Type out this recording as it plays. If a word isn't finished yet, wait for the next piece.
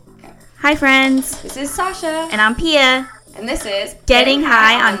Hi, friends. This is Sasha. And I'm Pia. And this is Getting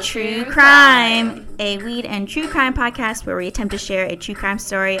High on True Crime, a weed and true crime podcast where we attempt to share a true crime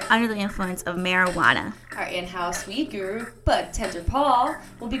story under the influence of marijuana. Our in-house weed guru, Bud Tender Paul,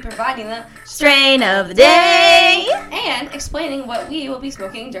 will be providing the strain of the day and explaining what we will be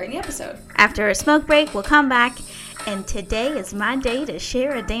smoking during the episode. After a smoke break, we'll come back. And today is my day to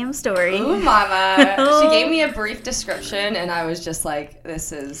share a damn story. Ooh, mama. She gave me a brief description, and I was just like,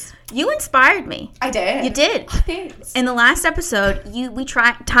 this is... You inspired me. I did. You did. Oh, thanks. In the last episode, we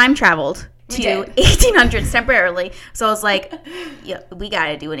time traveled to 1800s temporarily. So I was like, yeah, we got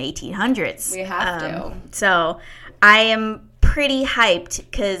to do an 1800s. We have to. So I am pretty hyped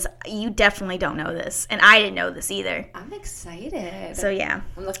because you definitely don't know this. And I didn't know this either. I'm excited. So yeah.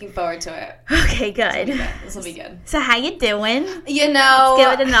 I'm looking forward to it. Okay, good. This will be good. So how you doing? You know.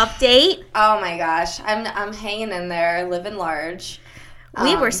 Let's give it an update. Oh my gosh. I'm hanging in there, living large.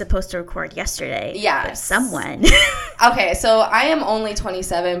 We were supposed to record yesterday. Yeah. With someone. Okay, so I am only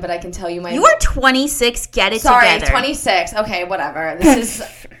 27, but I can tell you my... You are 26. Get it together. Sorry, 26. Okay, whatever.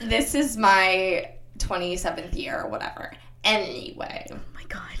 This is my 27th year or whatever. Anyway. Oh my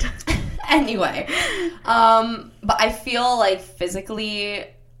God. Anyway. But I feel like physically...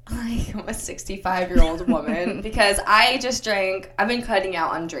 like I'm a 65-year-old woman because I just drank. I've been cutting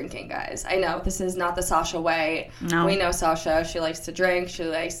out on drinking, guys. I know this is not the Sasha way. No. We know Sasha. She likes to drink. She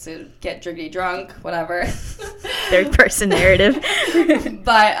likes to get drunk, whatever. Third person narrative.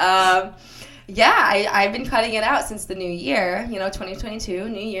 But yeah, I've been cutting it out since the new year. 2022,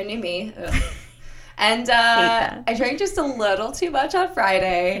 new year, new me. Ugh. And I drank just a little too much on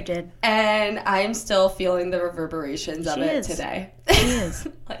Friday. I did. And I'm still feeling the reverberations of it today. She is.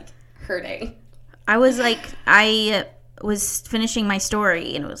 Like, hurting. I was finishing my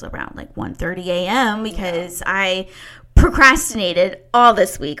story, and it was around like 1:30 a.m. because I procrastinated all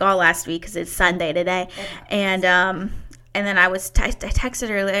last week, because it's Sunday today. And then I texted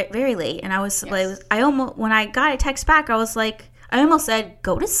her very late, and I was like, when I got a text back, I was like, I almost said,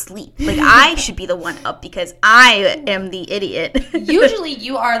 go to sleep. Like, I should be the one up because I am the idiot. Usually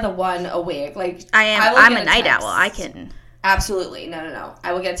you are the one awake. Like, I'm a night owl. I can. Absolutely. No.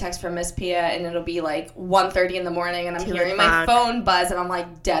 I will get a text from Miss Pia, and it'll be like 1:30 in the morning, and I'm hearing my phone buzz, and I'm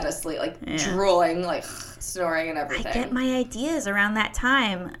like dead asleep, like drooling, like snoring and everything. I get my ideas around that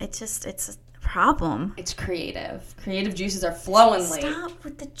time. It's a problem. It's creative. Creative juices are flowing late. Stop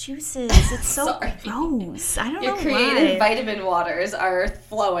with the juices. It's so gross. I don't know why. Your creative vitamin waters are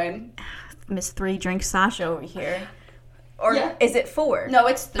flowing. Miss 3 drinks Sasha over here. Or is it 4? No,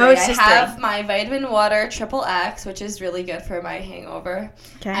 it's 3. Oh, it's I just have 3. my vitamin water XXX, which is really good for my hangover.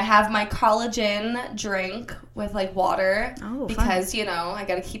 Okay. I have my collagen drink with like water because I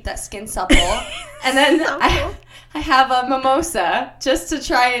got to keep that skin supple. And then I have a mimosa just to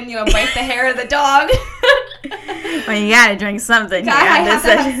try and bite the hair of the dog. Well, you got to drink something. I have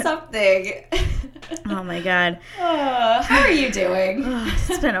to have something. Oh my God. How are you doing?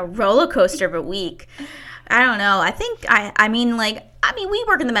 It's been a roller coaster of a week. I don't know. I think we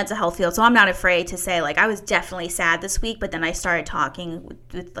work in the mental health field, so I'm not afraid to say, like, I was definitely sad this week, but then I started talking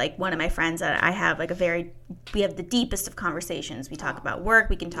with like, one of my friends that I have, like, we have the deepest of conversations. We talk about work.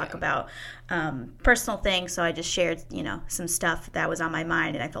 We can talk about personal things. So I just shared, some stuff that was on my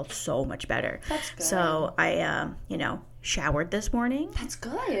mind, and I felt so much better. That's good. So I, showered this morning. That's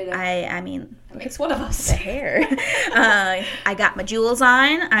good. I mean, that makes one of us. The hair. I got my jewels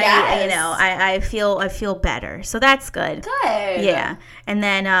on. I feel better. So that's good. Good. Yeah. And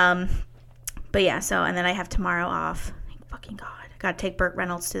then and then I have tomorrow off. Thank fucking God. I got to take Burt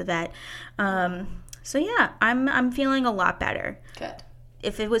Reynolds to the vet. So yeah, I'm feeling a lot better. Good.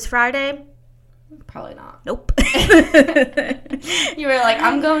 If it was Friday, probably not. Nope. You were like,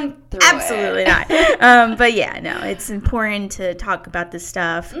 I'm going through Absolutely it. not. But yeah, no, it's important to talk about this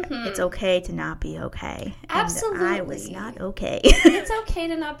stuff. Mm-hmm. It's okay to not be okay. Absolutely. And I was not okay. It's okay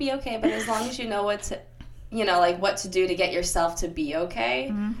to not be okay, but as long as you know what to do to get yourself to be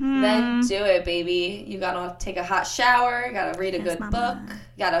okay, then do it, baby. You gotta take a hot shower, you gotta read a good book,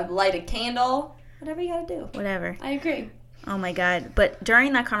 you gotta light a candle, whatever you gotta do. Whatever. I agree. Oh my God. But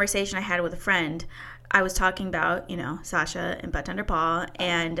during that conversation I had with a friend, I was talking about, Sasha and Bud Tender Paul,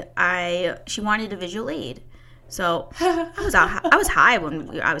 and she wanted a visual aid. So I was high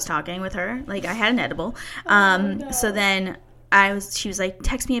when I was talking with her. Like, I had an edible. No. So then she was like,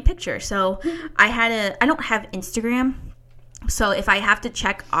 text me a picture. So I don't have Instagram. So if I have to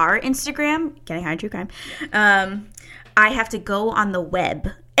check our Instagram, Getting High on True Crime, I have to go on the web.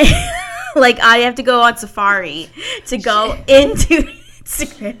 Like, I have to go on Safari to go into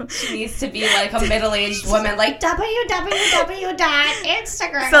Instagram. She needs to be like a middle-aged woman, like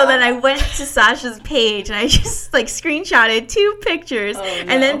www.instagram. So then I went to Sasha's page and I just like screenshotted 2 pictures,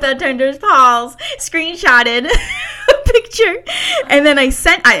 and then Buttender Paul's screenshotted a picture, and then I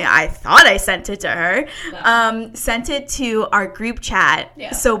thought I sent it to her, sent it to our group chat.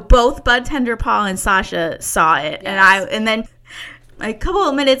 Yeah. So both Buttender Paul and Sasha saw it, and then. A couple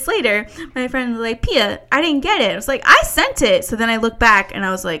of minutes later, my friend was like, Pia, I didn't get it. I was like, I sent it. So then I looked back and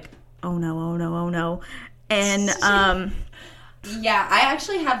I was like, oh no. And yeah, I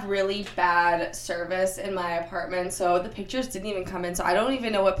actually have really bad service in my apartment, so the pictures didn't even come in. So I don't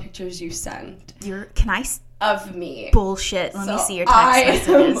even know what pictures you sent. Of me. Bullshit. Let me see your text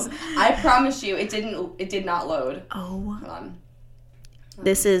messages. I promise you, it did not load. Oh. Hold on.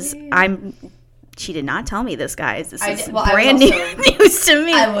 She did not tell me this, guys. This is brand new news to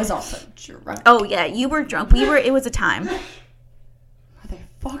me. I was also drunk. Oh, yeah. You were drunk. It was a time.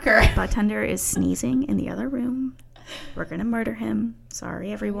 Motherfucker. Buttender is sneezing in the other room. We're going to murder him.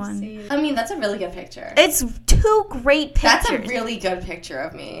 Sorry, everyone. I mean, that's a really good picture. It's 2 great pictures. That's a really good picture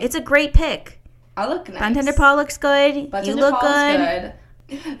of me. It's a great pic. I look nice. Buttender Paul looks good. You look good.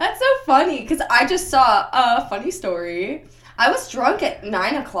 That's so funny, because I just saw a funny story. I was drunk at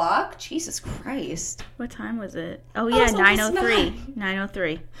 9 o'clock. Jesus Christ. What time was it? Oh, yeah, 9:03.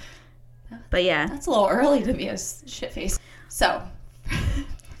 9:03. But, yeah. That's a little early to be a shit-face. So,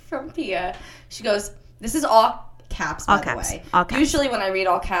 from Pia, she goes, this is all caps, by the way. All caps. Usually when I read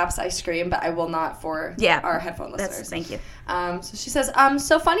all caps, I scream, but I will not for our headphone listeners. Thank you. So she says,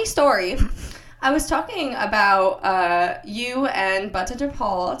 so funny story. I was talking about you and Buttender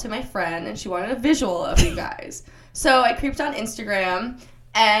Paul to my friend, and she wanted a visual of you guys. So I creeped on Instagram,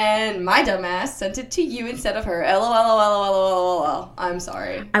 and my dumbass sent it to you instead of her. LOL. I'm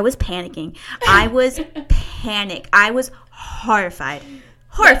sorry. I was panicking. I was horrified.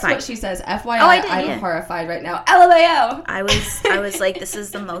 That's what she says. FYI, I'm horrified right now. LMAO. I was like, this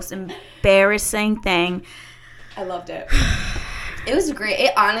is the most embarrassing thing. I loved it. It was great.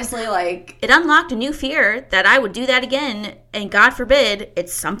 It honestly, it unlocked a new fear that I would do that again, and God forbid,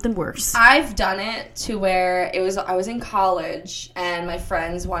 it's something worse. I've done it to where I was in college, and my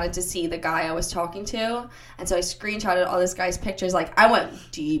friends wanted to see the guy I was talking to, and so I screenshotted all this guy's pictures. I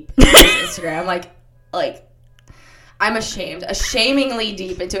went deep into his Instagram. I'm ashamingly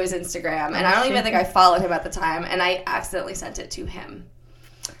deep into his Instagram, and I don't even think I followed him at the time, and I accidentally sent it to him.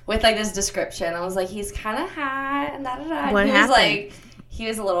 With this description, I was like, he's kind of hot, and da-da-da. What happened? He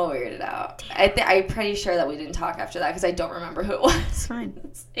was a little weirded out. I'm pretty sure that we didn't talk after that because I don't remember who it was. It's fine.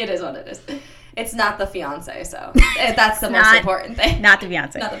 It is what it is. It's not the fiance, so that's the most important thing. Not the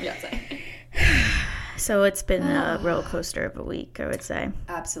fiance. Not the fiance. So it's been a roller coaster of a week, I would say.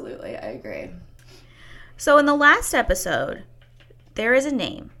 Absolutely, I agree. So in the last episode, there is a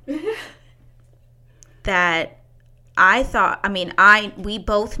name that I thought, we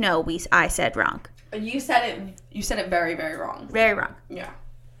both know I said wrong. You said it very, very wrong. Very wrong. Yeah.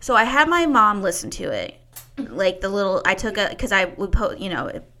 So I had my mom listen to it. Because I would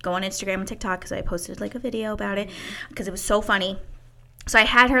go on Instagram and TikTok because I posted a video about it because it was so funny. So I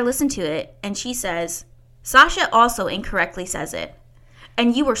had her listen to it, and she says, Sasha also incorrectly says it.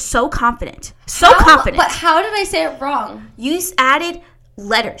 And you were so confident. Confident. But how did I say it wrong? You added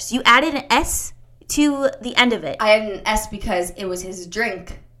letters. You added an S to the end of it. I had an S because it was his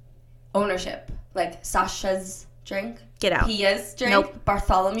drink ownership. Sasha's drink. Get out. Pia's drink. Nope.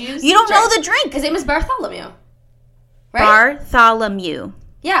 Bartholomew's You don't know the drink. His name is Bartholomew. Right? Bartholomew.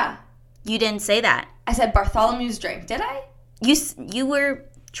 Yeah. You didn't say that. I said Bartholomew's drink. Did I? You were,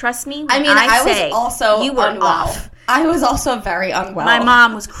 trust me, I was also you were unwell. Off. I was also very unwell. My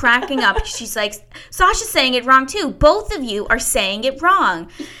mom was cracking up. She's like, Sasha's saying it wrong too. Both of you are saying it wrong.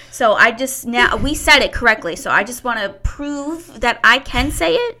 So we said it correctly. So I just want to prove that I can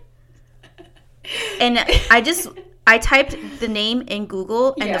say it. And I typed the name in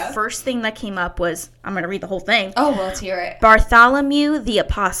Google, and the first thing that came up was, I'm going to read the whole thing. Oh, well, let's hear it. Bartholomew the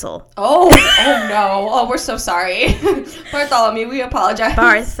Apostle. Oh no. Oh, we're so sorry. Bartholomew, we apologize.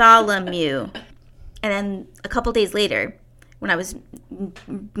 Bartholomew. And then a couple days later, when I was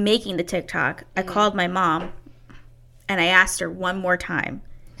making the TikTok, I called my mom, and I asked her one more time,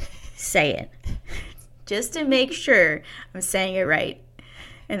 say it. Just to make sure I'm saying it right.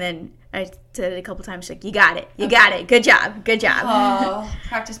 And then I said it a couple times. She's like, you got it. You got it. Good job. Good job. Oh,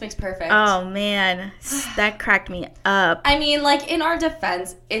 practice makes perfect. Oh, man. That cracked me up. In our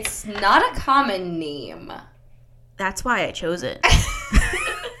defense, it's not a common name. That's why I chose it.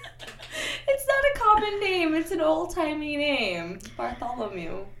 It's not a common name. It's an old-timey name.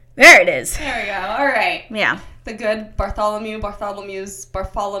 Bartholomew. There it is. There we go. All right. Yeah. The good Bartholomew's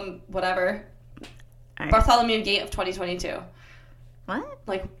whatever. Right. Bartholomew Gate of 2022. What?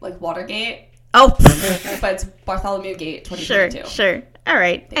 Like Watergate. Oh. But it's Bartholomew Gate 2022. Sure. All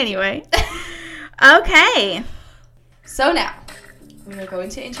right. Anyway. Okay. So now, we are going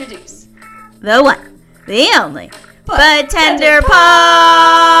to introduce the one, the only, but tender Paul.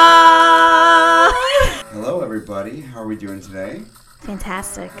 Hello, everybody. How are we doing today?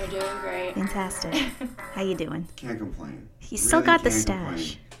 Fantastic. We're doing great. Fantastic. How you doing? Can't complain. He still got the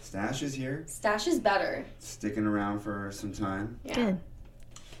stash. Complain. Stash is here. Stash is better. Sticking around for some time. Yeah. Good.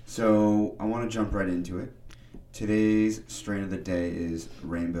 So I want to jump right into it. Today's strain of the day is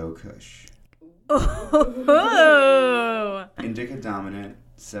Rainbow Kush. Oh. Indica dominant,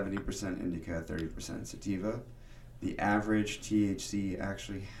 70% indica, 30% sativa. The average THC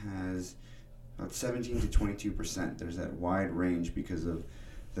actually has about 17 to 22%. There's that wide range because of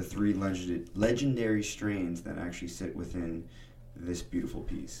the three legendary strains that actually sit within this beautiful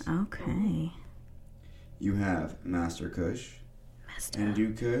piece. Okay. You have Master Kush,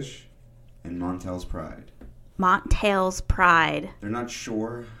 Hindu Kush, and Montel's Pride. Montel's Pride. They're not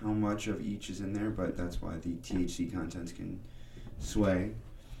sure how much of each is in there, but that's why the THC contents can sway.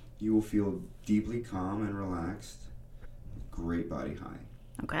 You will feel deeply calm and relaxed. Great body high.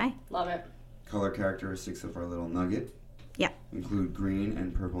 Okay. Love it. Color characteristics of our little nugget include green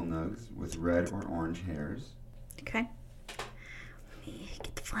and purple nugs with red or orange hairs. Okay. Let me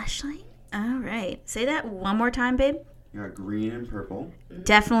get the flashlight. All right. Say that one more time, babe. You got green and purple.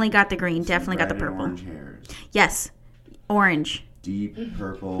 Definitely got the green. Definitely got the red and purple. orange hairs. Yes. Orange. Deep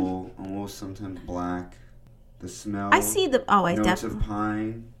purple, almost sometimes black. The smell. I see the. Oh, I notes definitely. of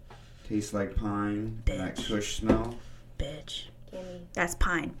pine. Tastes like pine. Bitch. That Kush smell. Bitch. Gimme. That's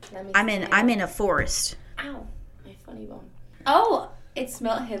pine. Let me I'm see. in a forest. Ow. My funny bone. Oh, it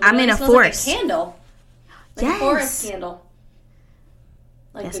smells. I'm in a forest. Like a candle. Like Yes. a forest candle.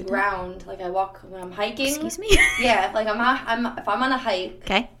 Like Yes, the it does. ground. Like I walk when I'm hiking. Excuse me? Yeah, like if I'm on a hike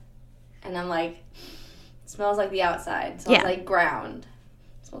Okay. and I'm like, it smells like the outside. It smells Yeah. like ground.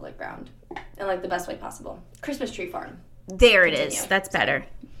 It smells like ground. In like the best way possible. Christmas tree farm. There it Continue. is. That's better.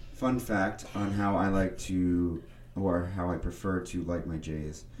 Fun fact on how I like to, or how I prefer to light my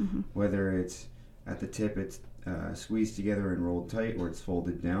J's. Mm-hmm. Whether it's at the tip, it's squeezed together and rolled tight, or it's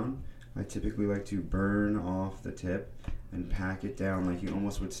folded down. I typically like to burn off the tip and pack it down like you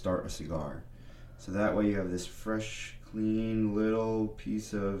almost would start a cigar. So that way you have this fresh, clean little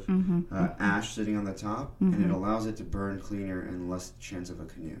piece of ash sitting on the top, and it allows it to burn cleaner and less chance of a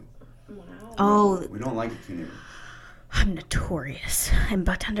canoe. Wow. Oh, We don't like a canoe. I'm notorious. And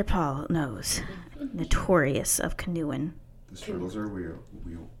Bartender Paul knows. Notorious of canoeing. The struggles are real.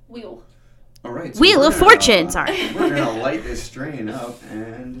 Wheel. All right. Wheel we're of gonna, Fortune, sorry. We're going to light this strain up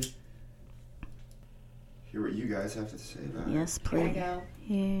and hear what you guys have to say about it. Yes, Here we please. go.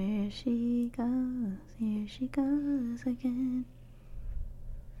 Here she goes again.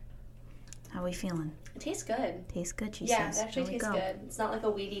 How are we feeling? It tastes good. Tastes good, she Yeah, says. it actually Here we tastes go. good. It's not like a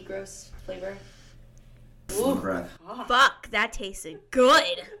weedy, gross flavor. Full breath. Fuck, that tasted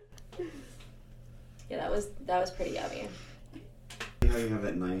good. Yeah, that was pretty yummy. See how you have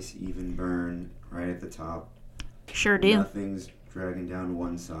that nice even burn right at the top? Sure do. Nothing's dragging down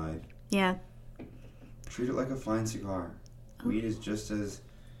one side. Yeah. Treat it like a fine cigar. Weed is just as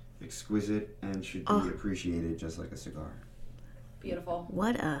exquisite and should be appreciated just like a cigar. Beautiful.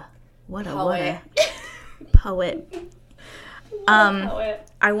 What a Poet. poet. Poet.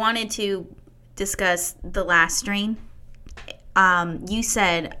 I wanted to discuss the last strain. You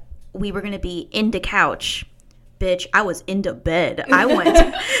said we were going to be into couch. Bitch, I was into bed. I went.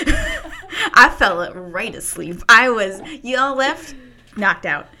 I fell right asleep. You all left, knocked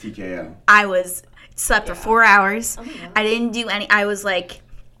out. TKO. I slept for 4 hours. Oh my God. I didn't do any. I was like,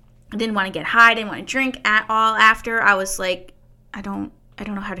 I didn't want to get high. I didn't want to drink at all after. I was like, I don't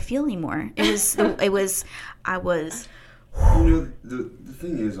know how to feel anymore. I was. You know, the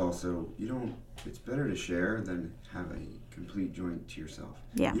thing is also, it's better to share than have a complete joint to yourself.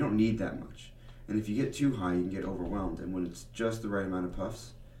 Yeah. You don't need that much. And if you get too high, you can get overwhelmed. And when it's just the right amount of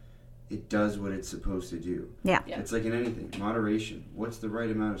puffs, it does what it's supposed to do. Yeah. It's like in anything. Moderation. What's the right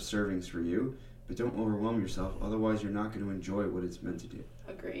amount of servings for you? But don't overwhelm yourself. Otherwise, you're not going to enjoy what it's meant to do.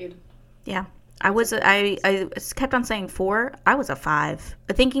 Agreed. Yeah. I kept on saying 4. I was a 5.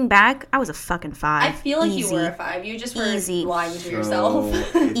 But thinking back, I was a fucking 5. I feel like Easy. you were a 5. You just were Easy. lying to So, yourself. I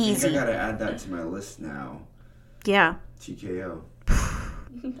think Easy. I got to add that to my list now. Yeah. TKO.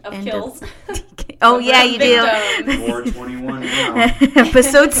 Of kills. Oh, yeah, you do. 421 now.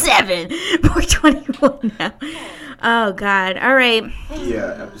 Episode 7. 421 now. Oh, God. All right.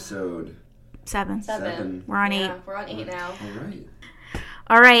 Yeah, episode 7. We're on 8. We're on 8 now.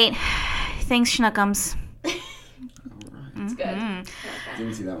 All right. Thanks, Schnookums. It's good.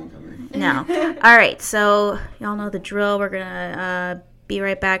 Didn't see that one coming. No. All right. So, y'all know the drill. We're going to be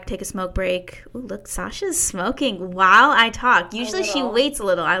right back. Take a smoke break. Ooh, look, Sasha's smoking while I talk. Usually she waits a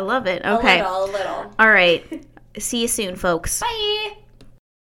little. I love it. Okay. A little. All right. See you soon, folks. Bye.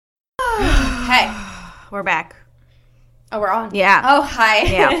 Hey. We're back. Oh, we're on? Yeah. Oh, hi.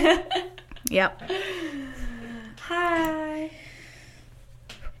 Yeah. Yep. Hi.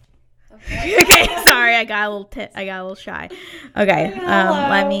 Okay, sorry, I got a little shy. Okay,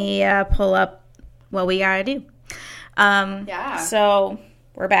 let me pull up what we gotta do. Yeah. So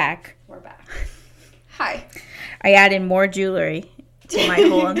we're back. Hi. I added more jewelry to my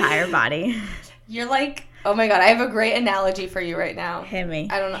whole entire body. You're like, oh my god, I have a great analogy for you right now. Hit me.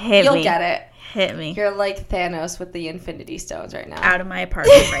 I don't know. You'll get it. Hit me. You're like Thanos with the Infinity Stones right now. Out of my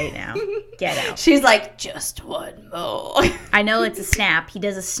apartment right now. Get out. She's like, just one more. I know it's a snap. He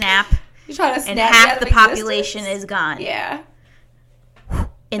does a snap. You're trying to snap and half the population existence? Is gone. Yeah.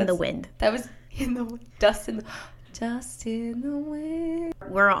 In the wind. That was in the dust in the wind.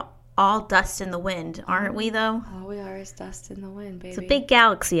 We're all dust in the wind, aren't we, though? All we are is dust in the wind, baby. It's a big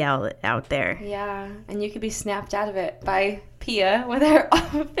galaxy out there. Yeah, and you could be snapped out of it by Pia with her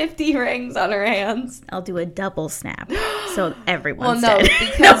 50 rings on her hands. I'll do a double snap, so everyone's dead.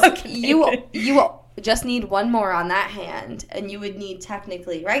 Because you just need one more on that hand, and you would need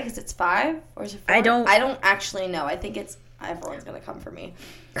technically, right? Because it's 5 or is it 4? I don't actually know. I think it's everyone's gonna come for me.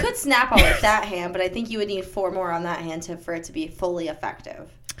 Could snap out with that hand, but I think you would need 4 more on that hand for it to be fully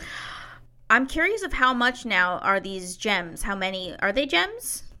effective. I'm curious of how much now are these gems? How many are they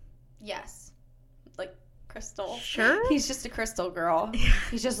gems? Yes, like crystal. Sure. He's just a crystal girl.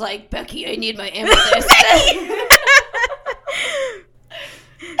 He's just like, Becky, I need my amethyst.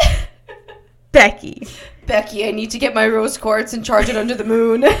 Becky, I need to get my rose quartz and charge it under the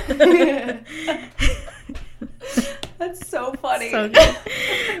moon. That's so funny. So good.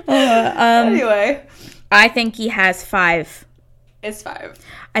 Anyway, I think he has 5. It's 5.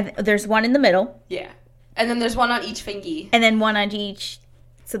 There's one in the middle. Yeah. And then there's one on each fingy. And then one on each.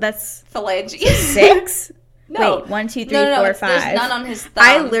 So that's phalange. 6? No. Wait, 1, 2, 3, no, 4, 5. There's none on his thumb.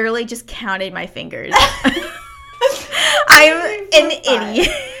 I literally just counted my fingers. I'm an idiot.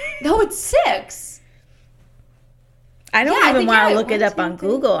 No, it's 6. I don't even want to look it up on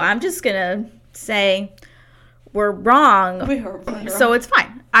Google. I'm just going to say we're wrong. We are wrong. So it's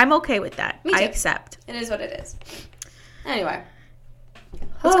fine. I'm okay with that. Me too. I accept. It is what it is. Anyway.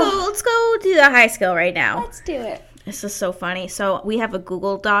 Let's go do the high skill right now. Let's do it. This is so funny. So we have a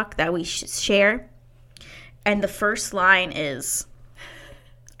Google Doc that we share. And the first line is,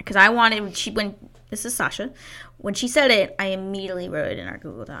 because I wanted, this is Sasha. When she said it, I immediately wrote it in our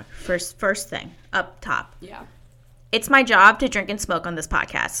Google Doc. First thing, up top. Yeah. It's my job to drink and smoke on this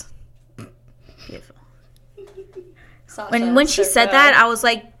podcast. Beautiful. Sasha, when she said that, I was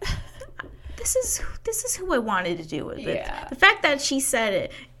like, this is who I wanted to do with it. Yeah. The fact that she said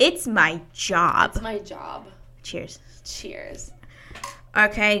it, it's my job. It's my job. Cheers. Cheers.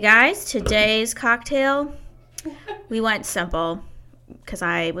 Okay, guys, today's cocktail, we went simple because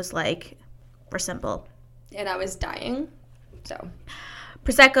I was like, we're simple. And I was dying, so.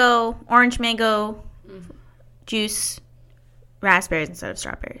 Prosecco, orange mango, juice, raspberries instead of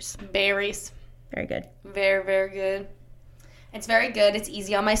strawberries. Berries. Very good. Very, very good. It's very good. It's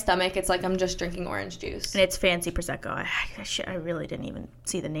easy on my stomach. It's like I'm just drinking orange juice. And it's fancy Prosecco. I really didn't even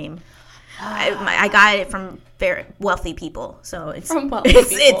see the name. I got it from very wealthy people, so it's from wealthy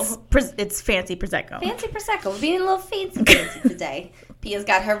people. It's fancy Prosecco. Fancy Prosecco. We're being a little fancy today. Pia's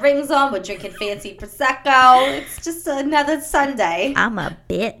got her rings on. We're drinking fancy Prosecco. It's just another Sunday. I'm a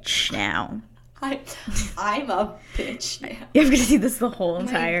bitch now. I'm a bitch now. You're going to see this the whole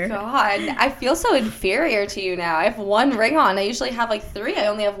entire. Oh my God. I feel so inferior to you now. I have 1 ring on. I usually have like 3. I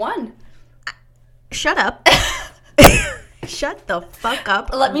only have 1. Shut up. Shut the fuck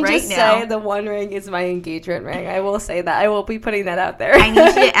up. Let me right just now. say the 1 ring is my engagement ring. I will say that. I will be putting that out there. I need you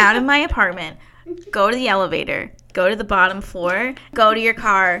to get out of my apartment. Go to the elevator. Go to the bottom floor. Go to your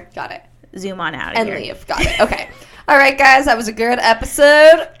car. Got it. Zoom on out of and here. And leave. Got it. Okay. All right, guys. That was a good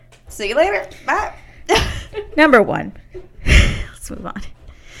episode. See you later. Bye. Number 1. Let's move on.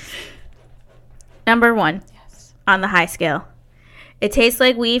 Number 1. Yes. On the high scale. It tastes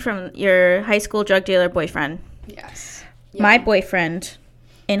like weed from your high school drug dealer boyfriend. Yes. Yeah. My boyfriend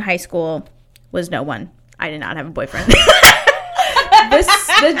in high school was no one. I did not have a boyfriend.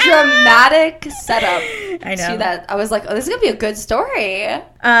 the dramatic setup. I know. To that, I was like, oh, this is gonna be a good story.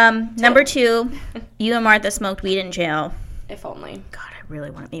 Number 2, you and Martha smoked weed in jail. If only. God, I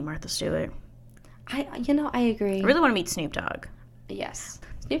really want to meet Martha Stewart. I agree. I really want to meet Snoop Dogg. Yes.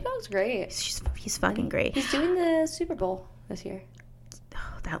 Snoop Dogg's great. He's fucking great. He's doing the Super Bowl this year.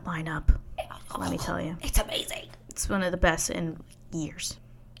 Oh, that lineup. Let me tell you. It's amazing. It's one of the best in years.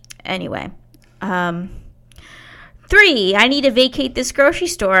 Anyway. 3, I need to vacate this grocery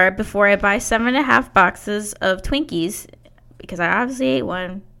store before I buy 7.5 boxes of Twinkies because I obviously ate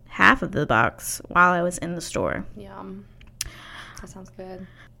half of the box while I was in the store. Yum. That sounds good.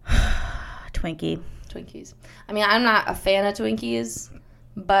 Twinkies. I mean, I'm not a fan of Twinkies,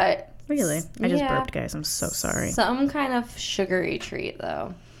 but... Really? I just burped, guys. I'm so sorry. Some kind of sugary treat,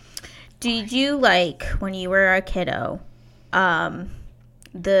 though. Did you like, when you were a kiddo,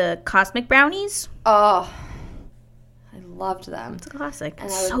 the Cosmic Brownies? Oh, I loved them. It's a classic. And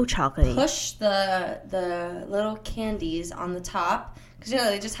it's so chocolatey. Push the little candies on the top, because,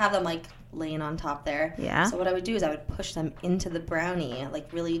 they just have them, laying on top there. Yeah. So what I would do is I would push them into the brownie,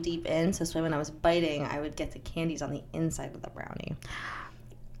 really deep in, so when I was biting, I would get the candies on the inside of the brownie.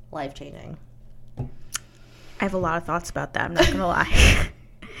 Life-changing. I have a lot of thoughts about that. I'm not going to lie.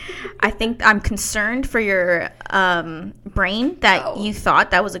 I think I'm concerned for your brain that you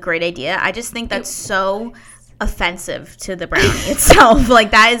thought that was a great idea. I just think that's so offensive to the brownie itself.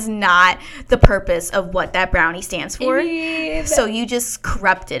 That is not the purpose of what that brownie stands for. So you just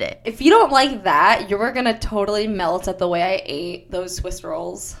corrupted it. If you don't like that, you're going to totally melt at the way I ate those Swiss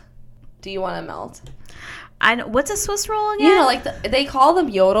rolls. Do you want to melt? What's a Swiss roll again? They call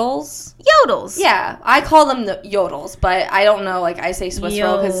them yodels. Yodels. Yeah, I call them the yodels, but I don't know. I say Swiss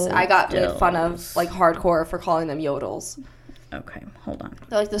roll because I got made fun of hardcore for calling them yodels. Okay, hold on.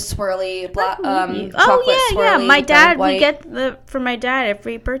 They're the swirly chocolate yeah. swirly. My dad, we get for my dad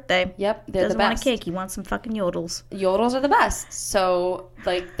every birthday. Yep, they're Doesn't the best. want a cake. He wants some fucking yodels. Yodels are the best. So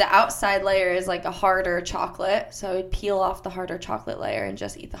the outside layer is a harder chocolate. So I would peel off the harder chocolate layer and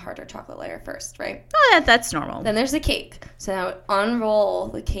just eat the harder chocolate layer first, right? Oh, yeah, that's normal. Then there's the cake. So I would unroll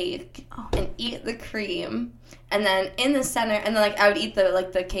the cake and eat the cream, and then in the center, and then I would eat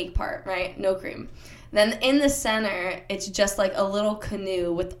the cake part, right? No cream. Then in the center, it's just a little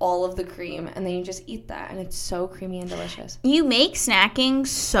canoe with all of the cream, and then you just eat that, and it's so creamy and delicious. You make snacking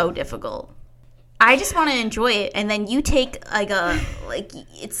so difficult. I just want to enjoy it, and then you take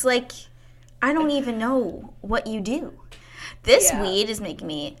it's I don't even know what you do. This weed is making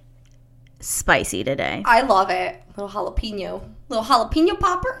me spicy today. I love it. Little jalapeno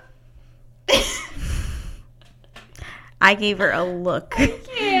popper. I gave her a look.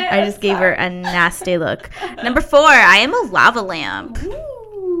 I just gave her a nasty look. Number 4, I am a lava lamp.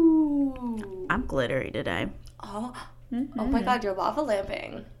 Ooh. I'm glittery today. Oh, oh my God, you're lava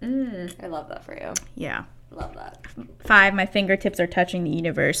lamping. I love that for you. Yeah. Love that. 5, my fingertips are touching the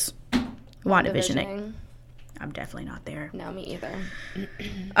universe. WandaVisioning. I'm definitely not there. No, me either.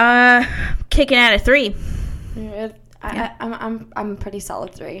 Kicking out of 3. I'm pretty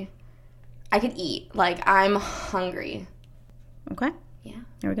solid 3. I could eat. I'm hungry. Okay. Yeah.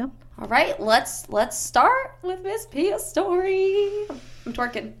 There we go. All right, let's start with Miss Pia's story. I'm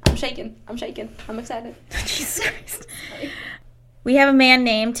twerking. I'm shaking. I'm excited. Jesus Christ. We have a man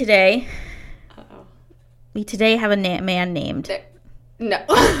named today. Uh-oh. We today have a man named. No.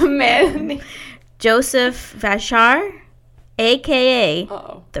 Man. Joseph Vachar, a.k.a.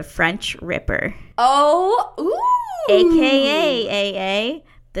 the French Ripper. Oh, ooh. A.k.a.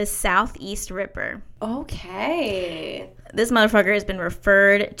 the Southeast Ripper. Okay. This motherfucker has been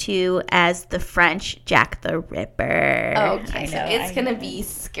referred to as the French Jack the Ripper. Okay, so it's going to be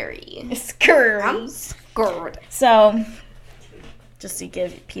scary. Scary. I'm scared. So, just to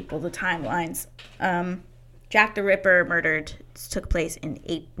give people the timelines, Jack the Ripper took place in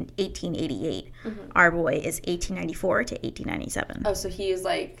 1888. Mm-hmm. Our boy is 1894 to 1897. Oh, so he was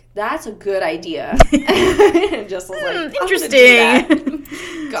that's a good idea. Just was interesting.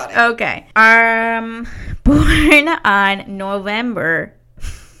 Got it. Okay. Born on November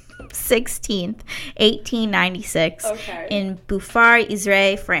 16th, 1896 in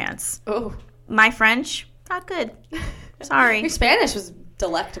Beaufort-Isère, France. Oh. My French, not good. Sorry. Your Spanish was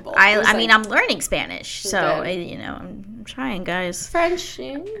delectable. I mean, I'm learning Spanish, so I'm trying, guys. French.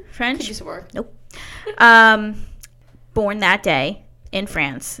 French. Could work. Nope. Born that day in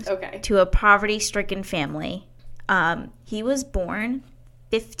France. Okay. To a poverty-stricken family. He was born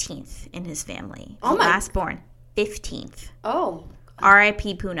 15th in his family. Oh my. Last born, 15th. Oh.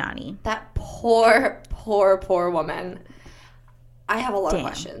 R.I.P. Punani. That poor woman. I have a lot of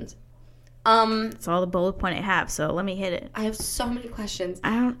questions. It's all the bullet point I have, so let me hit it. I have so many questions.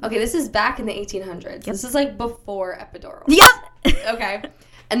 Okay, this is back in the 1800s. Yep. This is like before epidural. Yep. Okay.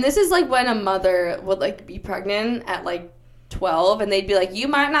 And this is like when a mother would like be pregnant at like 12 and they'd be like, you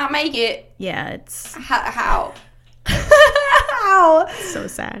might not make it. Yeah, it's... How? How? So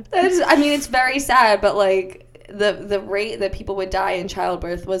sad. It's very sad, but like the rate that people would die in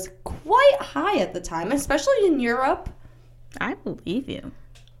childbirth was quite high at the time, especially in Europe. I believe you.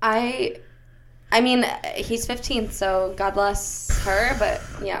 He's 15th, so God bless her, but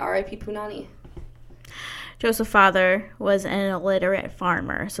yeah, R.I.P. Punani. Joseph's father was an illiterate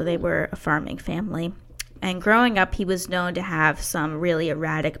farmer, so they were a farming family. And growing up, he was known to have some really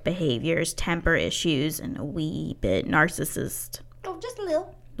erratic behaviors, temper issues, and a wee bit narcissist. Oh, just a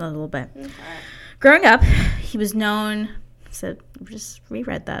little. A little bit. Okay. Growing up, he was known... just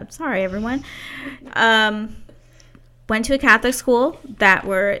reread that. Sorry, everyone. Went to a Catholic school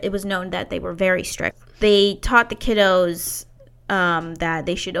it was known that they were very strict. They taught the kiddos that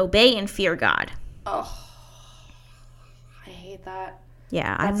they should obey and fear God. Oh, I hate that.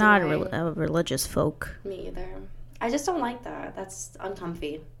 Yeah, I'm not a religious folk. Me either. I just don't like that. That's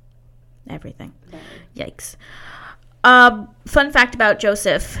uncomfy. Everything. Very. Yikes. Fun fact about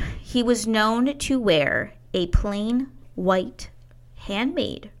Joseph. He was known to wear a plain white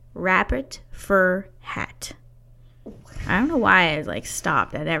handmade rabbit fur hat. I don't know why I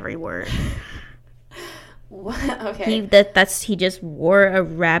stopped at every word. What? Okay. He just wore a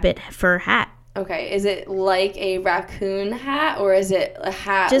rabbit fur hat. Okay, is it like a raccoon hat or is it a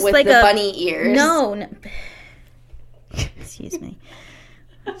hat just with like the bunny ears? No. Excuse me.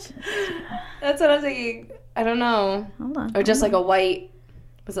 That's what I'm thinking. I don't know. Hold on. Or just like a white.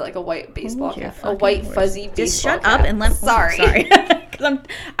 Was it like a white baseball cap? A white fuzzy baseball cap. Just shut up and let. Sorry. Because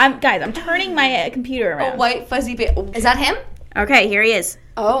I'm turning my computer around. A white fuzzy. Is that him? Okay, here he is.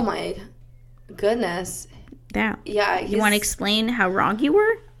 Oh my goodness. Yeah. Yeah. You want to explain how wrong you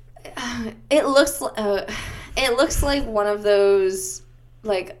were? It looks like one of those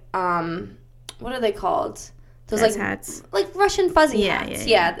what are they called? Those hats. Like Russian fuzzy hats.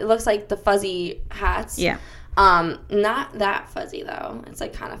 Yeah, it looks like the fuzzy hats. Yeah. Not that fuzzy though. It's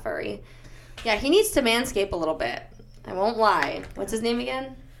like kind of furry. Yeah, he needs to manscape a little bit. I won't lie. What's his name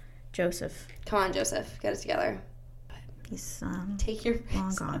again? Joseph. Come on, Joseph. Get it together. He's take your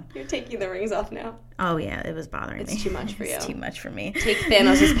long gone. You're taking the rings off now. Oh yeah, it was bothering me. It's too much for you. It's too much for me. Take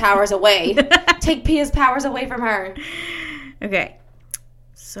Thanos' powers away. Take Pia's powers away from her. Okay.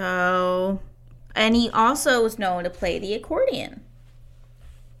 So, and he also was known to play the accordion.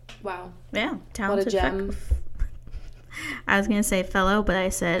 Wow. Yeah, talented. What a gem. I was gonna say fellow, but I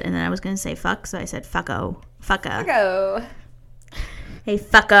said, and then I was gonna say fuck, so I said fucko. Fucka. Fucko. Hey,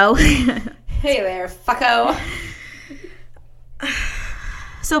 fucko. Hey there, fucko.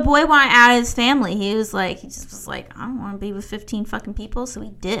 So boy wanted out of his family. He just was like, I don't want to be with 15 fucking people, so he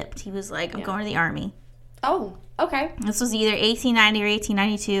dipped. He was like, I'm going to the army. Oh, okay. This was either 1890 or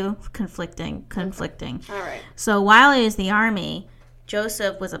 1892. Conflicting. All right. So while he was in the army,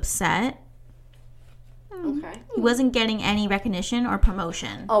 Joseph was upset. Okay. He wasn't getting any recognition or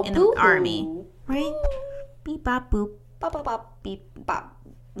promotion in the army. Right? Beep, bop, boop. Bop, bop, bop. Beep, bop.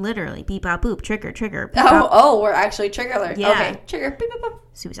 Literally, beep, bop, boop, trigger. Beep, we're actually trigger alert. Yeah. Okay, trigger, beep, beep, bop.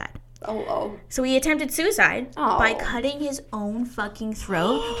 Suicide. Oh. So he attempted suicide by cutting his own fucking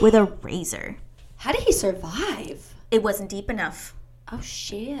throat with a razor. How did he survive? It wasn't deep enough. Oh,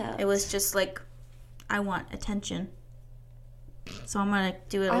 shit. It was just like, I want attention. So I'm going to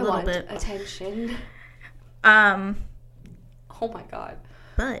do it a little bit. Attention. Oh my God.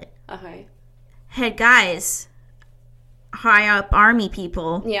 But. Okay. Hey, guys. High up army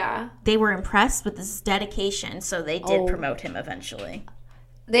people, they were impressed with this dedication, so they did promote him eventually.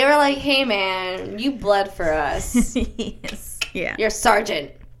 They were like, hey man, you bled for us. Yes. Yeah. You're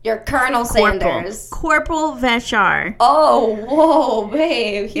Sergeant. You're Colonel Sanders. Corporal Veshar. Oh, whoa,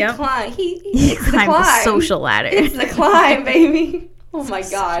 babe. He climbed. He climbed the social ladder. It's the climb, baby. Oh my God.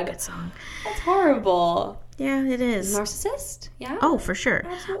 Such a good song. That's horrible. Yeah, it is. Narcissist? Yeah. Oh, for sure.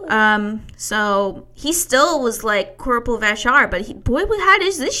 Absolutely. So he still was like Corporal Vashar, but boy had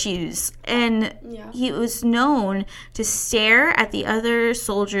his issues. And he was known to stare at the other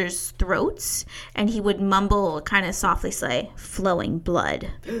soldiers' throats, and he would mumble, kind of softly say, flowing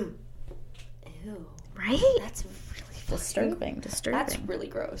blood. Ew. Right? That's really disturbing. That's really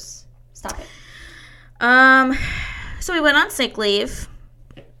gross. Stop it. So he went on sick leave.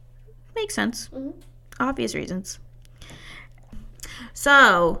 Makes sense. Mm-hmm. Obvious reasons.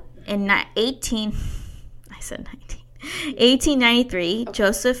 So, in 1893,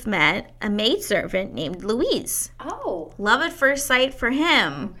 Joseph met a maidservant named Louise. Oh. Love at first sight for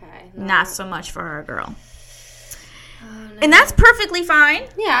him. Okay. Not so much for our girl. Oh, no. And that's perfectly fine.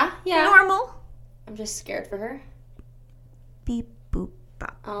 Yeah. Normal. I'm just scared for her. Beep, boop,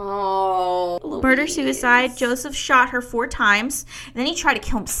 bop. Oh. Louise. Murder-suicide. Joseph shot her 4 times, and then he tried to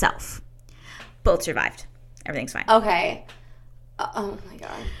kill himself. Both survived. Everything's fine. Okay. Oh, my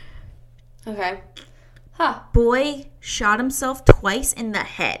God. Okay. Huh. Boy shot himself twice in the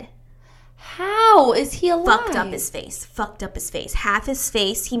head. How is he alive? Fucked up his face. Half his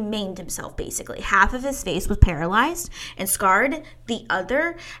face, he maimed himself, basically. Half of his face was paralyzed and scarred. The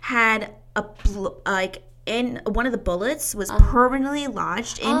other had in one of the bullets was permanently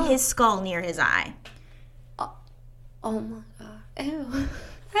lodged in his skull near his eye. Oh my God. Ew.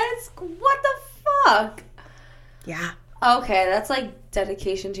 What the fuck? Yeah. Okay, that's like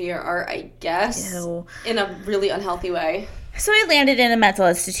dedication to your art, I guess. Ew. In a really unhealthy way. So he landed in a mental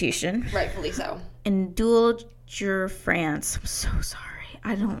institution. Rightfully so. In Douai, France. I'm so sorry.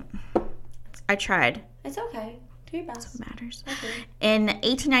 I tried. It's okay. Do your best. That's what matters. Okay. In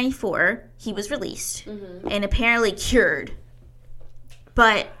 1894, he was released and apparently cured.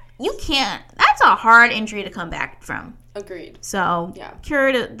 But you can't. That's a hard injury to come back from. Agreed. So, yeah.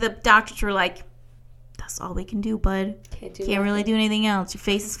 Cured. The doctors were like, that's all we can do, bud. Can't really do anything else. Your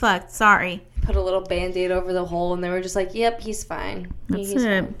face is fucked. Sorry. Put a little Band-Aid over the hole, and they were just like, yep, he's fine. He's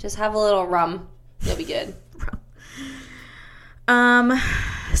fine. Just have a little rum. You'll be good.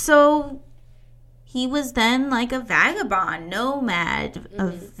 So he was then like a vagabond, nomad, a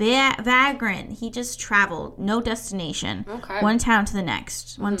vagrant. He just traveled. No destination. Okay. One town to the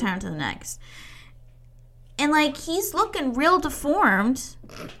next. One town to the next. And, like, he's looking real deformed.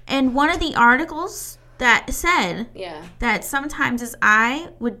 And one of the articles that said that sometimes his eye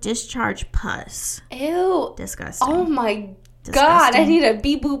would discharge pus. Ew. Disgusting. Oh, my God. I need a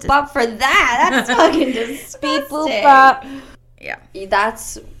beep boop bop for that. That's fucking disgusting. Beep boop bop. Yeah.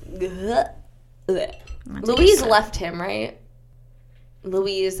 That's Louise left him, right?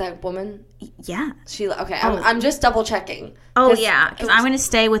 Louise, that woman? Yeah. I'm just double checking. Oh, yeah, because I'm going to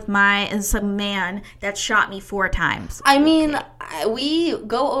stay with some man that shot me 4 times. I mean, we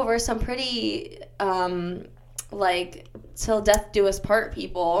go over some pretty, till death do us part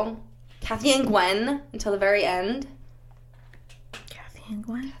people. Kathy and Gwen until the very end. Kathy and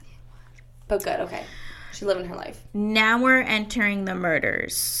Gwen? But good, okay. She's living her life. Now we're entering the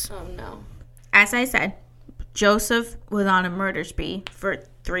murders. Oh, no. As I said, Joseph was on a murder spree for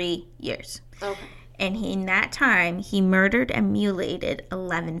 3 years. Okay. And in that time, he murdered and mutilated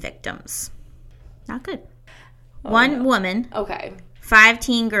 11 victims. Not good. One woman. Okay. 5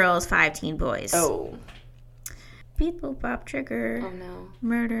 teen girls, 5 teen boys. Oh. Beep, boop, bop, trigger. Oh, no.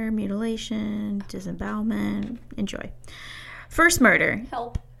 Murder, mutilation, disembowelment. Enjoy. First murder.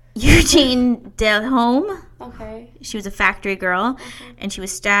 Help. Eugene Delhomme. Okay. She was a factory girl, and she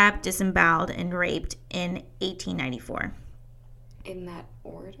was stabbed, disemboweled, and raped in 1894. In that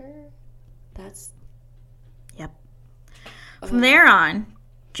order? That's... Yep. From there on,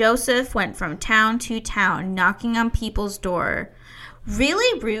 Joseph went from town to town, knocking on people's door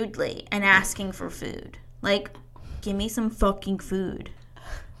really rudely and asking for food. Like, give me some fucking food.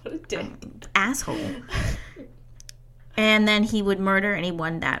 What a dick. Asshole. And then he would murder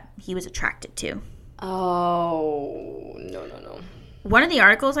anyone that he was attracted to. Oh, no. One of the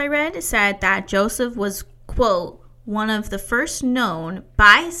articles I read said that Joseph was, quote, one of the first known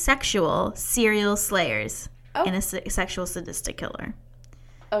bisexual serial slayers and a sexual sadistic killer.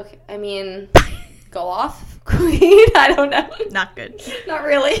 Okay, I mean, go off, queen. I don't know. Not good. Not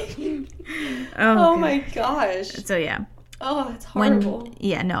really. Oh my gosh. So, yeah. Oh, it's horrible.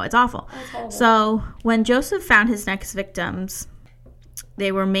 It's awful. That's horrible. So, when Joseph found his next victims,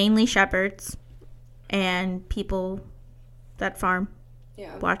 they were mainly shepherds and people that farm.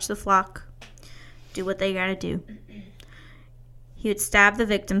 Yeah. Watch the flock. Do what they gotta do. He would stab the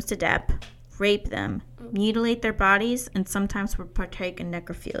victims to death, rape them, mutilate their bodies, and sometimes would partake in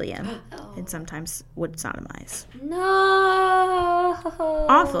necrophilia, and sometimes would sodomize. No.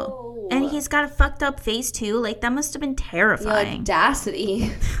 Awful. And he's got a fucked up face, too. Like, that must have been terrifying. The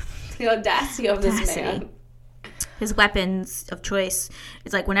audacity. The audacity of this man. His weapons of choice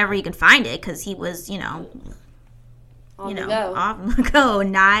is, like, whenever he can find it, because he was, on the go.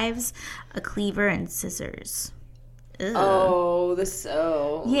 Knives, a cleaver, and scissors. Ugh. Oh, the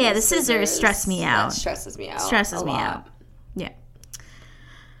scissors stress me out. That stresses me out. Stresses me out. Yeah.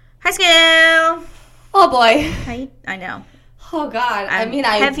 High school. Oh boy. I know. Oh God. I'm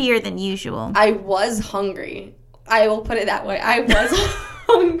heavier than usual. I was hungry. I will put it that way. I was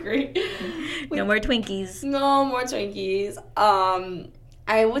hungry. No more Twinkies. No more Twinkies.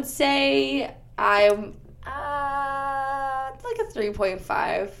 I would say I'm like a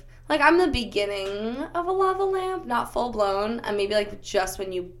 3.5. Like, I'm the beginning of a lava lamp, not full blown. And maybe, like, just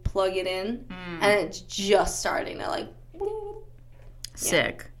when you plug it in. And it's just starting to, like...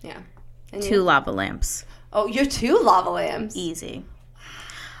 Sick. Yeah. And 2 lava lamps. Oh, you're 2 lava lamps? Easy.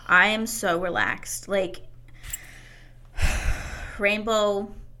 I am so relaxed. Like, Rainbow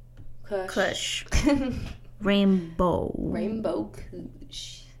Kush. Rainbow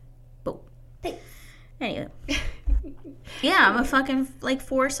Kush. Thanks. Anyway. Yeah, I'm a fucking, like,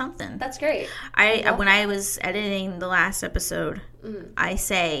 4 something. That's great. When I was editing the last episode, I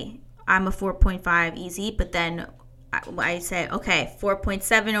say I'm a 4.5 easy, but then I say, okay,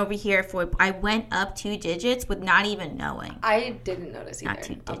 4.7 over here. I went up 2 digits with not even knowing. I didn't notice either. Not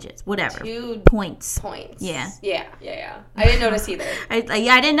 2 digits. Whatever. 2 points. Yeah. Yeah. I didn't notice either. I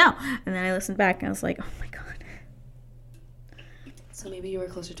didn't know. And then I listened back and I was like, oh my God. So maybe you were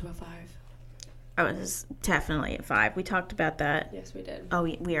closer to a 5. I was definitely a 5. We talked about that. Yes, we did. Oh,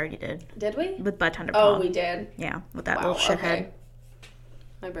 we already did. Did we? With Butt Thunder Paul. Oh, we did? Yeah, with that little shithead. Okay.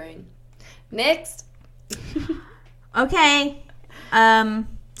 My brain. Next. Okay.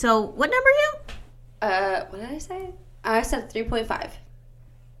 So what number are you? What did I say? I said 3.5.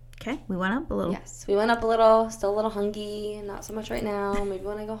 Okay, we went up a little. Yes, we went up a little. Still a little hungry. Not so much right now. Maybe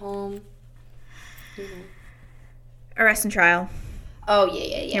when I go home. Arrest and trial. Oh,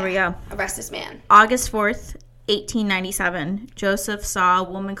 yeah. Here we go. Arrest this man. August 4th, 1897. Joseph saw a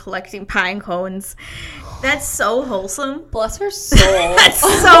woman collecting pine cones. That's so wholesome. Bless her soul. That's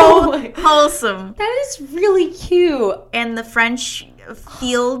so wholesome. That is really cute. And the French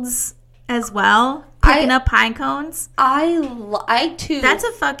fields as well, picking up pine cones. I too. That's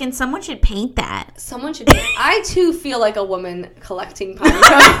a fucking, someone should paint that. Someone should paint. I too feel like a woman collecting pine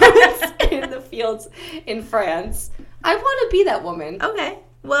cones in the fields in France. I want to be that woman. Okay.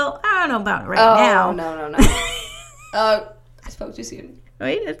 Well, I don't know about it now. No. I spoke too soon.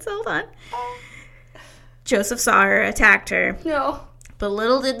 Wait, hold on. Joseph saw her, attacked her. No. But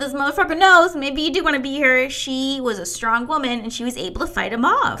little did this motherfucker know, maybe you do want to be her. She was a strong woman, and she was able to fight him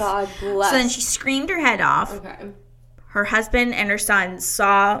off. God bless. So then she screamed her head off. Okay. Her husband and her son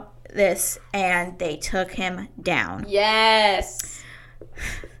saw this, and they took him down. Yes.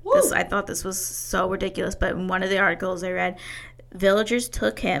 I thought this was so ridiculous, but in one of the articles I read, villagers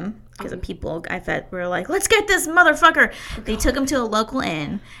took him, because the people I bet were like, let's get this motherfucker. They took him to a local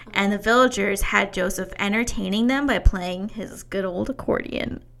inn, and the villagers had Joseph entertaining them by playing his good old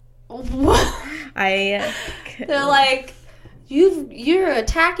accordion. What? They're like, you're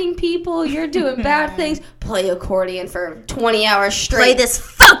attacking people, you're doing bad things, play accordion for 20 hours straight. Play this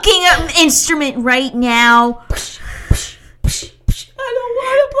fucking instrument right now. I don't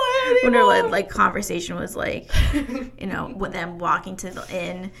want to play anymore. Wonder what conversation was like, with them walking to the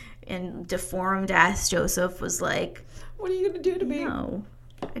inn, and deformed ass Joseph was like, "What are you gonna do to me?" No,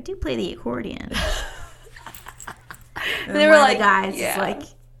 I do play the accordion. And they were like, the guys, it's like,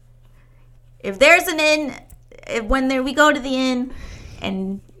 if there's an inn, we go to the inn,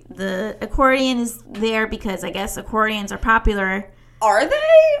 and the accordion is there because I guess accordions are popular. Are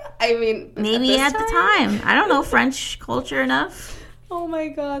they? I mean, maybe at the time. I don't know French culture enough. Oh my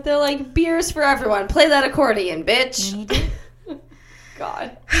God. They're like, beers for everyone. Play that accordion, bitch.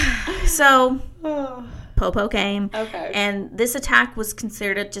 God. So, Popo came. Okay. And this attack was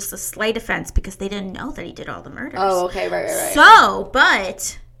considered just a slight offense because they didn't know that he did all the murders. Oh, okay. Right. So,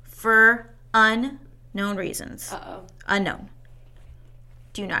 but for unknown reasons. Uh-oh. Unknown.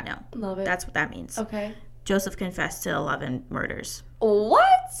 Do not know. Love it. That's what that means. Okay. Joseph confessed to 11 murders. What?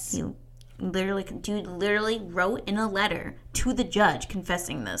 He literally wrote in a letter to the judge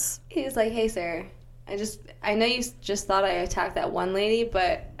confessing this. He was like, hey, sir, I know you just thought I attacked that one lady,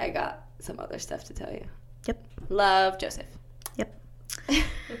 but I got some other stuff to tell you. Yep. Love, Joseph. Yep.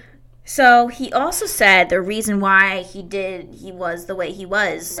 So he also said the reason why he was the way he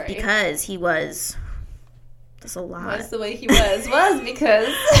was, right, because he was... That's a lot. Was the way he was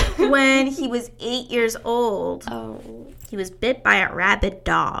because... when he was 8 years old, he was bit by a rabid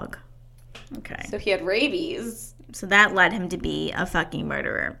dog. Okay. So he had rabies. So that led him to be a fucking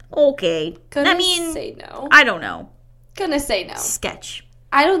murderer. Okay. Say no. I don't know. Gonna say no. Sketch.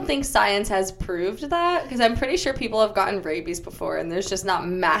 I don't think science has proved that, because I'm pretty sure people have gotten rabies before, and there's just not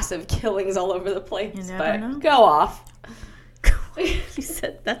massive killings all over the place. You never know. Go off. You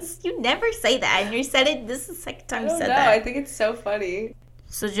said you never say that, and you said it. This is the second time you said that. I think it's so funny.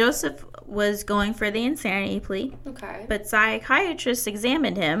 So Joseph was going for the insanity plea. Okay. But psychiatrists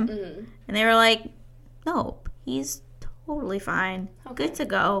examined him, and they were like, "No, he's totally fine. Okay. Good to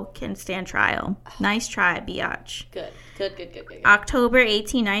go. Can stand trial. Nice try, biatch." Good. Good. October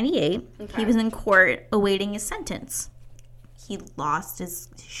 1898, he was in court awaiting his sentence. he lost his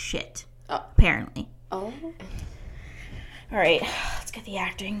shit. Oh. Apparently. Oh. All right, let's get the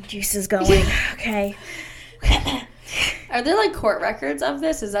acting juices going. Okay. Are there like court records of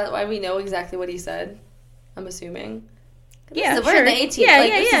this? Is that why we know exactly what he said? I'm assuming. Yeah, we're in the 18th.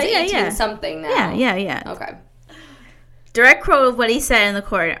 This is 18 something now. Yeah. Okay. Direct quote of what he said in the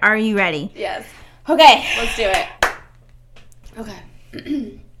court. Are you ready? Yes. Okay. Let's do it.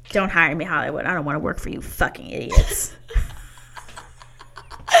 Okay. Don't hire me, Hollywood. I don't want to work for you fucking idiots.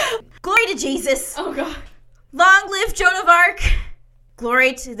 Glory to Jesus. Oh, God. Long live Joan of Arc.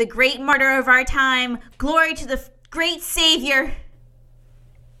 Glory to the great martyr of our time. Glory to the great savior.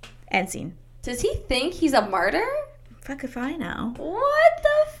 End scene. Does he think he's a martyr? Fuck if I know. What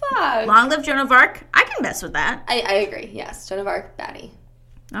the fuck? Long live Joan of Arc. I can mess with that. I agree. Yes. Joan of Arc, baddie.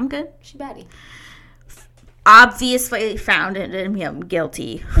 I'm good. She baddie. Obviously found him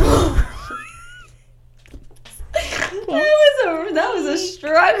guilty. That was a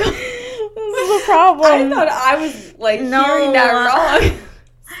struggle. This is a problem. I thought I was like hearing that wrong.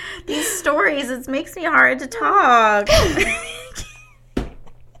 These stories, it makes me hard to talk.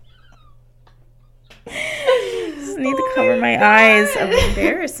 Just need to cover my eyes of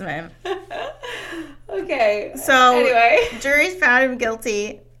embarrassment. Okay. So anyway, jury found him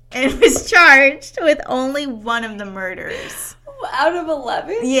guilty and was charged with only one of the murders. Out of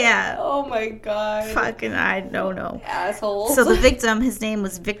 11? Yeah. Oh my God. Fucking I don't know. Assholes. So the victim, his name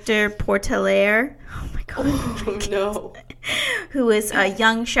was Victor Portelaire. Oh my God. Oh no. Who was a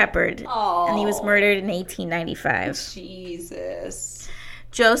young shepherd. Oh. And he was murdered in 1895. Jesus.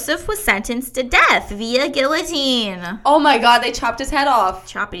 Joseph was sentenced to death via guillotine. Oh my God, they chopped his head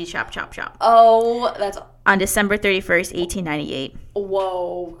off. Choppity chop, chop, chop. Oh, that's... On December 31st, 1898.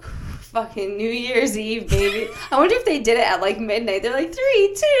 Whoa. Fucking New Year's Eve, baby. I wonder if they did it at like midnight. They're like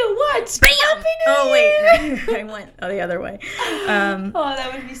 3, 2, 1, bam! Happy New Oh Year! wait, I went the other way. Oh,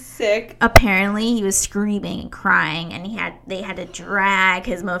 that would be sick. Apparently, he was screaming and crying, and they had to drag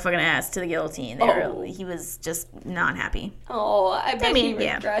his motherfucking ass to the guillotine. He was just not happy. Oh, I bet he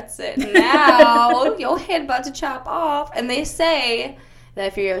regrets it now. Your head about to chop off, and they say that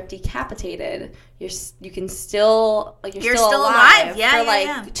if you're decapitated, you can still you're still alive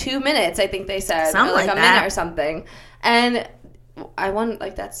for 2 minutes. I think they said, something or like a that. minute or something. And I want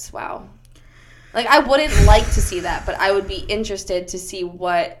that's wow. Like I wouldn't like to see that, but I would be interested to see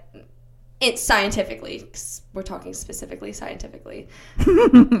what it scientifically. 'Cause we're talking specifically scientifically.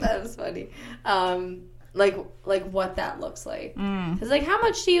 That was funny. Like what that looks like. Because like how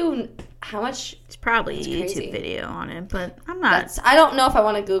much? It's probably a YouTube video on it, but I'm not. I don't know if I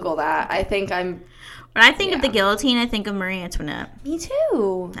want to Google that. I think when I think of the guillotine, I think of Marie Antoinette. Me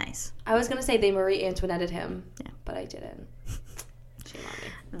too. Nice. I was gonna say they Marie Antoinetted him, but I didn't. Shame on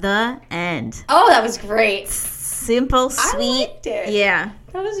me. The end. Oh, that was great. Simple, sweet. I liked it. Yeah.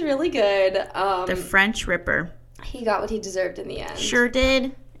 That was really good. The French Ripper. He got what he deserved in the end. Sure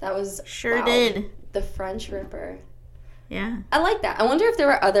did. That was did. The French Ripper. Yeah. I like that. I wonder if there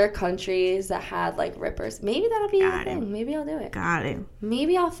were other countries that had like rippers. Maybe that'll be a thing. Maybe I'll do it. Got it.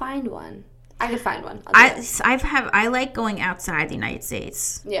 Maybe I'll find one. I could find one. I like going outside the United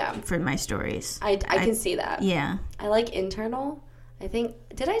States. Yeah. For my stories. I can see that. Yeah. I like internal. I think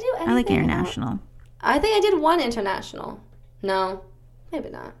did I do anything? I like international. I think I did one international. No, maybe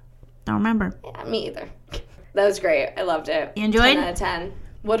not. Don't remember. Yeah, me either. That was great. I loved it. You enjoyed? 10 out of 10.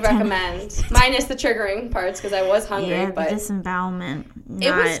 Would recommend. Minus the triggering parts because I was hungry. Yeah, but the disembowelment.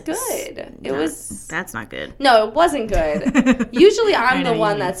 It was good. That's not good. No, it wasn't good. Usually I'm the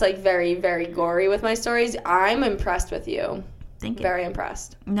one that's like very, very gory with my stories. I'm impressed with you. Thank you. Very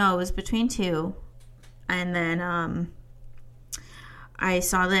impressed. No, it was between two. And then I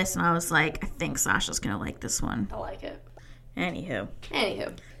saw this and I was like, I think Sasha's going to like this one. I like it. Anywho.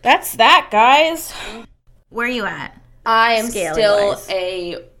 That's that, guys. Where are you at? I am still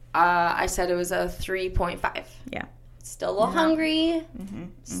I said it was a 3.5. Yeah. Still a little hungry.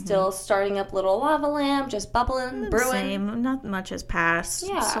 Still starting up little lava lamp, just bubbling, brewing. Same. Not much has passed.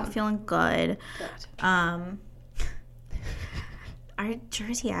 Yeah. Still feeling good. Our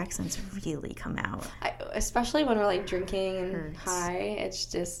Jersey accents really come out. Especially when we're like drinking and high. It's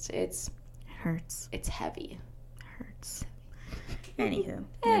just, it hurts. It's heavy. Hurts. Anywho,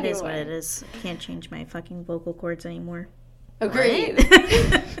 it is what it is. I can't change my fucking vocal cords anymore. Agreed.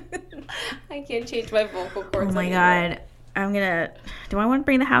 I can't change my vocal cords. Oh my god. Do I want to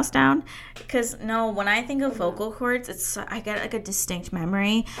bring the house down? Because when I think of vocal cords, I get like a distinct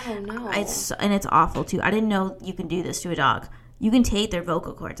memory. Oh no. It's awful too. I didn't know you can do this to a dog. You can take their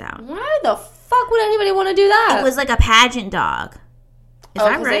vocal cords out. Why the fuck would anybody want to do that? It was like a pageant dog. Is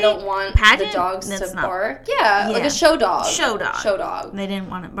that right? They don't want the dogs to bark. Yeah, like a show dog. Show dog. They didn't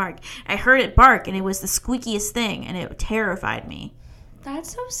want it bark. I heard it bark, and it was the squeakiest thing, and it terrified me.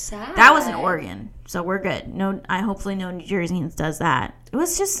 That's so sad. That was in Oregon, so we're good. Hopefully no New Jerseyans does that. It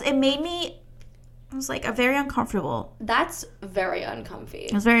was just, it was like very uncomfortable. That's very uncomfy.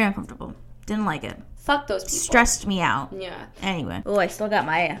 It was very uncomfortable. Didn't like it. Fuck those people. Stressed me out. Yeah. Anyway. Oh, I still got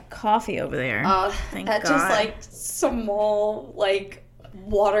my coffee over there. Thank God. Just like small, like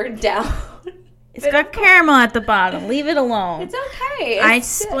watered down. It's got caramel at the bottom. Leave it alone. It's okay. I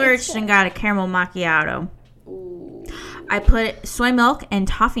splurged and got a caramel macchiato. Ooh. I put soy milk and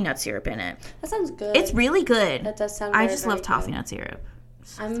toffee nut syrup in it. That sounds good. It's really good. That does sound I just love toffee nut syrup.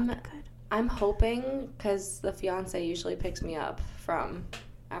 I'm hoping, because the fiance usually picks me up from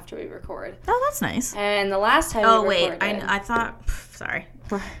after we record. Oh, that's nice. And the last time I thought, sorry.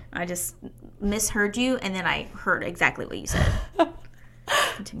 I just misheard you, and then I heard exactly what you said.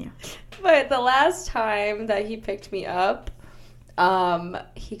 Continue. But the last time that he picked me up,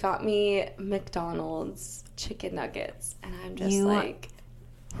 he got me McDonald's chicken nuggets, and I'm just like...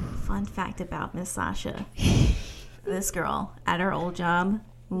 Fun fact about Miss Sasha. This girl, at her old job,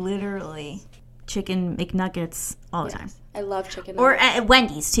 literally chicken McNuggets all the time. I love chicken nuggets. Or at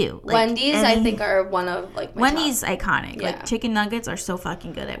Wendy's, too. Wendy's, I think, are one of, my Wendy's top. Iconic. Yeah. Like, chicken nuggets are so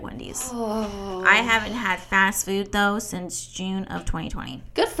fucking good at Wendy's. Oh. I haven't had fast food, though, since June of 2020.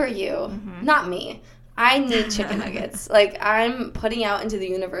 Good for you. Mm-hmm. Not me. I need chicken nuggets. Like, I'm putting out into the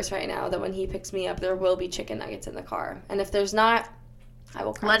universe right now that when he picks me up, there will be chicken nuggets in the car. And if there's not, I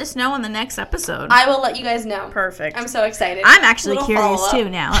will cry. Let us know on the next episode. I will let you guys know. Perfect. I'm so excited. I'm actually curious, too,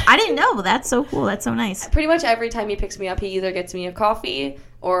 now. I didn't know. But that's so cool. That's so nice. Pretty much every time he picks me up, he either gets me a coffee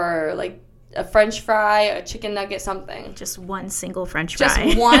or, like, a French fry, a chicken nugget, something. Just one single French fry.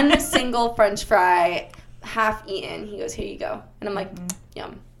 Just one single French fry, half eaten. He goes, here you go. And I'm like,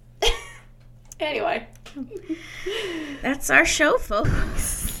 yum. Anyway. That's our show,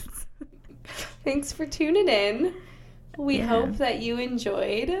 folks. Thanks for tuning in. We hope that you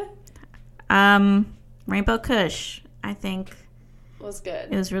enjoyed. Rainbow Kush, I think. Was good.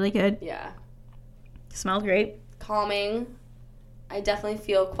 It was really good. Yeah. Smelled great. Calming. I definitely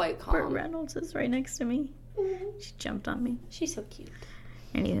feel quite calm. Burt Reynolds is right next to me. Mm-hmm. She jumped on me. She's so cute.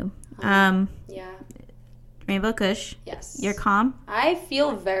 Anywho. Yeah. Rainbow Kush. Yes. You're calm? I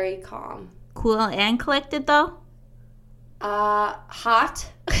feel very calm. Cool and collected, though? Hot.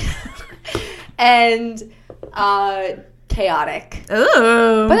 And chaotic.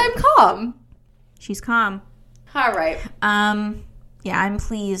 Ooh. But I'm calm. She's calm. All right. Yeah, I'm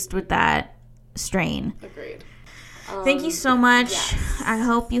pleased with that strain. Agreed. Thank you so much. Yes. I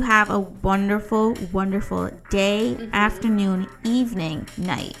hope you have a wonderful, wonderful day, afternoon, evening,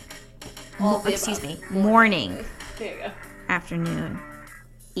 night. Excuse me, morning. There you go. Afternoon,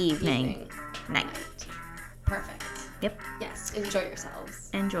 evening, night. Perfect. Yep. Yes. Enjoy yourselves.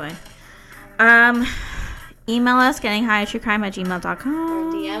 Enjoy. Email us, gettinghightrue@gmail.com.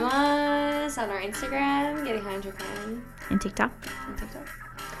 Or DM us on our Instagram, gettinghightrue. And TikTok.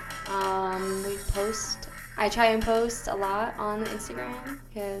 I try and post a lot on Instagram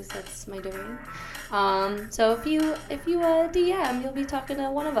because that's my domain. So if you DM, you'll be talking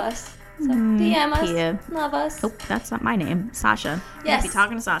to one of us. So DM us. Yeah. Love us. Oh, that's not my name. Sasha. Yes. You'll be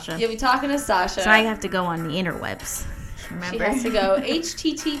talking to Sasha. You'll be talking to Sasha. So I have to go on the interwebs. Remember? She has to go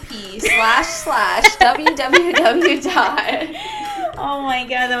http://www. Oh my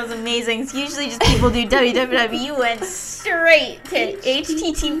god, that was amazing. It's usually just people do www. You went straight to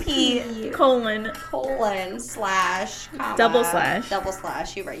http:// double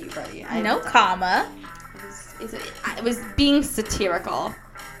slash. You're right. No comma. It was being satirical.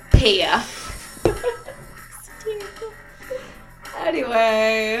 Pia. Satirical.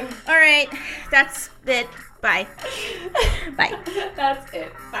 Anyway. All right. That's it. Bye. Bye. That's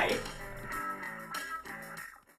it. Bye.